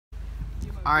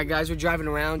All right, guys, we're driving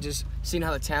around, just seeing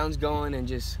how the town's going, and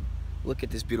just look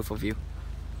at this beautiful view.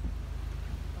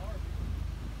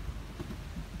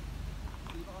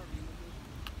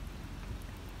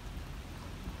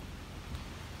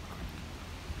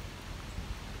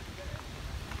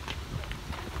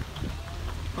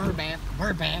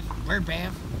 We're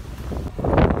Banff.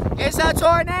 It's a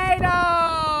tornado!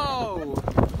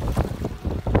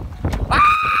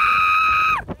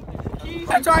 Ah!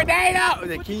 A tornado!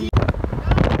 The key.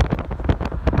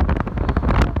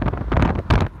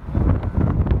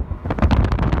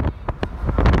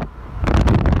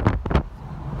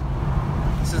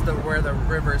 This is where the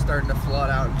river is starting to flood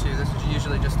out into. This is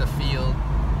usually just a field.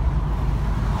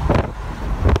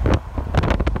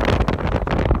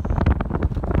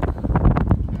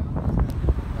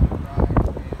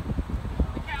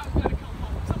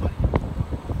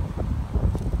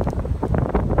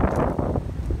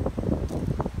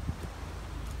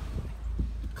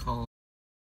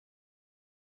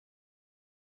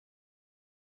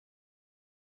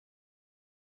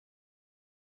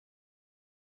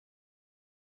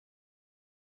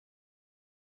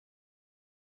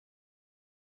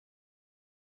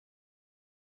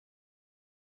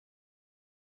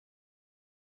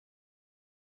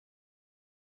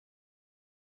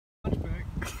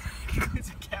 It's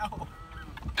a cow.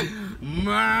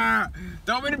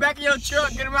 Throw him in the back of your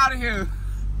truck. Get him out of here.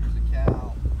 There's a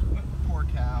cow. Poor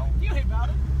cow. You know about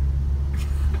it.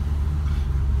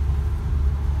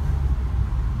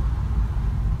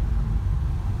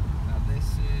 Now this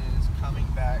is coming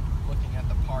back, looking at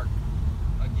the park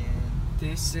again.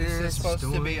 This is supposed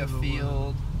to be a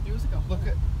field. It was like a Look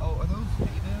at. Oh, are those hay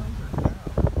bales or cows?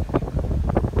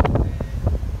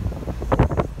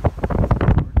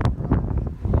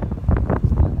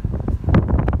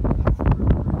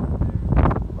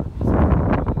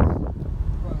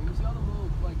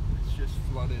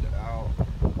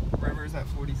 At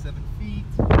 47 feet.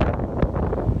 And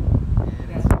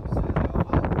it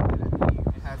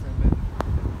hasn't been.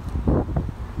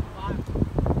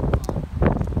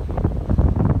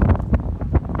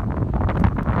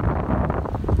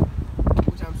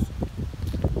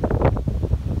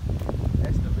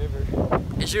 That's the river.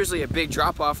 It's usually a big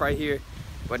drop off right here,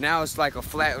 but now it's like a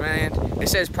flat land. It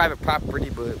says private property,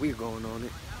 but we're going on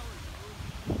it.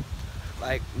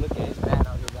 Like, look at it's bad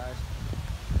out here, guys.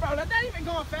 Bro, that's not even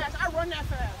going fast. I run that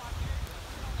fast.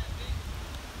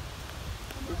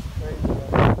 It's crazy,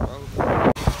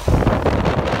 bro.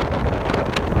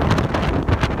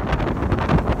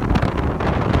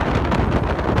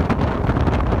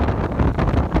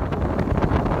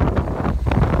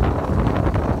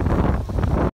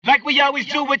 Like we always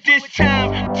do with this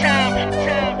time.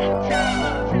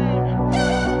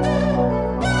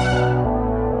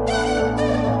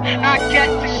 I got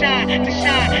to shine.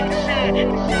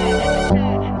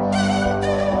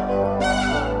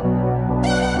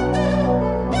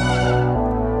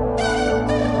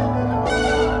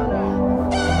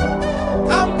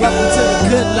 Welcome to the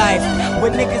good life,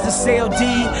 where niggas are CLD,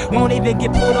 won't even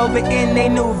get pulled over in they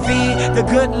new V. The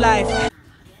good life.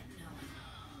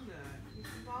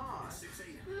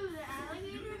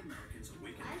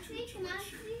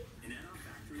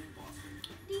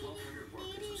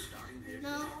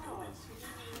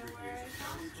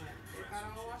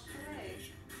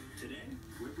 Today,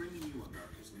 we're bringing you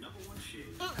America's #1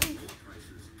 shave at low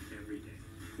prices every day,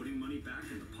 putting money back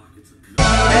in the pockets of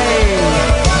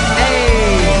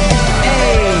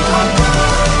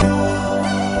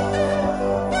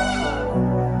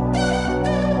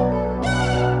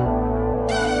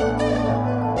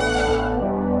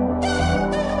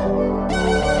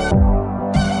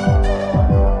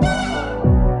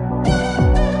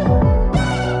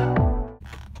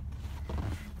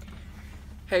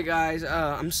Hey guys,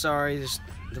 I'm sorry,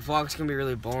 the vlog's gonna be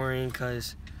really boring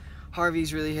because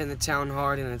Harvey's really hitting the town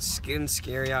hard and it's getting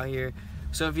scary out here.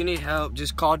 So if you need help,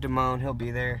 just call Damone, he'll be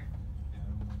there.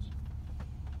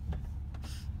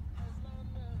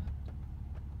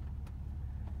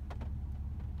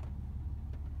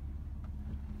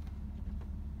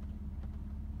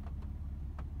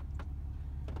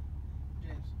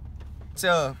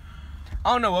 So,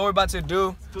 I don't know what we're about to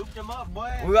do. Scoop them up,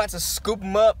 boy. We're about to scoop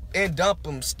them up and dump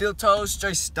them. Steel toes,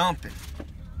 straight stomping.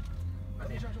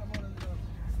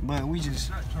 But we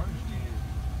just...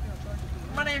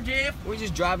 My name's Jeff. We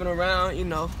just driving around, you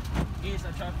know. Yes,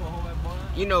 I tried for a whole lot, boy.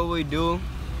 You know what we do.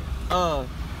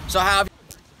 So how...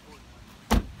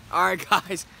 Alright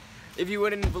guys, if you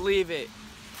wouldn't believe it,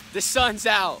 the sun's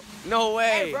out. No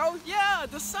way. Hey, bro, yeah,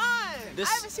 the sun. I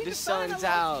haven't seen the sun in a sun's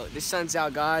while. out. The sun's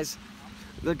out, guys.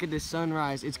 Look at the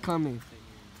sunrise. It's coming.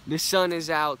 The sun is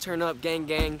out. Turn up, gang,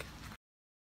 gang.